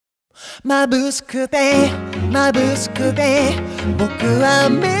眩しくて眩しくて僕は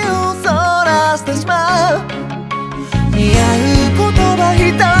目をそらしてしまう。似合う言葉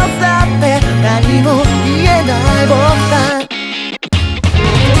一つだって何も言えない僕だ。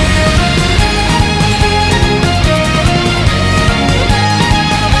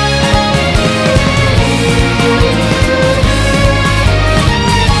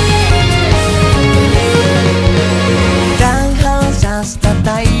乱反射した太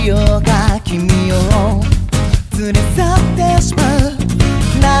陽が君を連れ去ってしまう。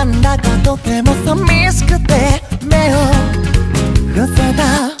なんだかとても寂しくて目を伏せた。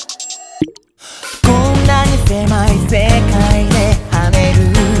こんなに狭い世界で跳ねる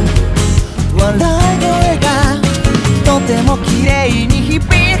笑い声がとても綺麗に響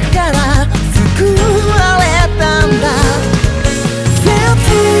くから救われたんだ。刹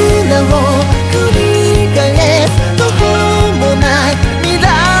那を繰り返す途方もない未来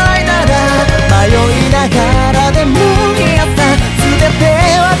なら、迷いながらでもいいさ、全て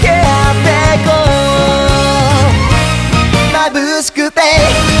分け合っていこう。眩しくて眩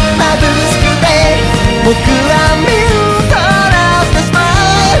しくて僕は目をそらしてしま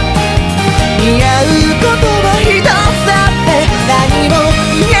う。似合う言葉一つだって何も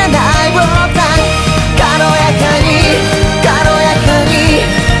言えない僕だ。軽やかに軽やかに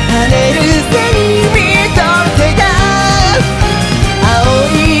跳ねる背に見とれていた。青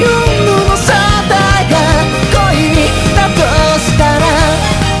い温度の正体が恋だとしたら、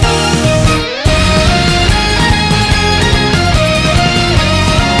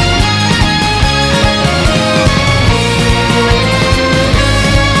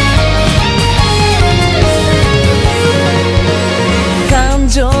感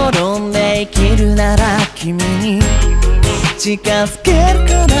情論で生きるなら君に近づける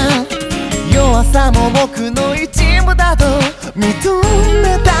かな。弱さも僕の一部だと認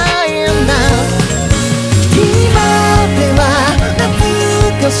めたいんだ。今では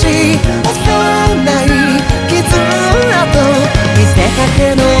懐かしい幼い絆と見せかけ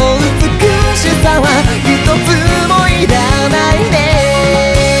の美しさは一つもいらないね。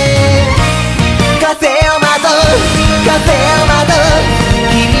風をまとう風をまとう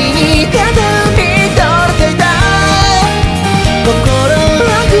君にただ見とれていた。心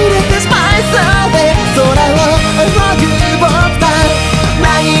あふれてしまいそうで空を泳ぐ僕だ。何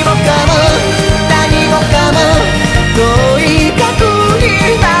もかも何もかも遠い過去に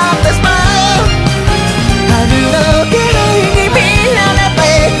なってしまう。春の気配に見られて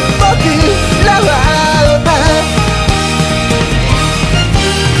僕らは歌う。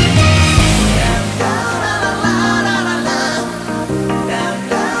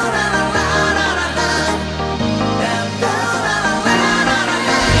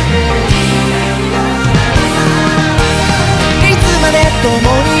共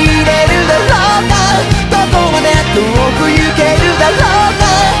にいれるだろうか、どこまで遠く行けるだろうか。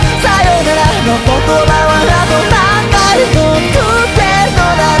さよならの言葉はあと何回とく程度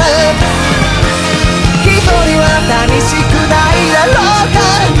なら、一人は寂しくないだろうか、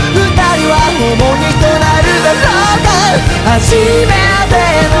二人は重荷となるだろうか。初めて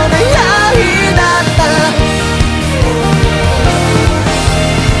の出会いだった。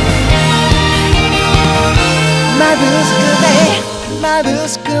眩しくて眩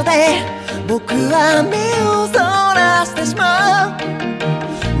しくて僕は目をそらしてしまう。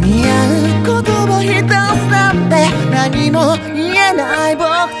似合う言葉一つだって何も言えない僕だ。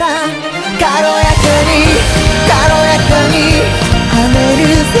軽やかに軽やかに跳ねる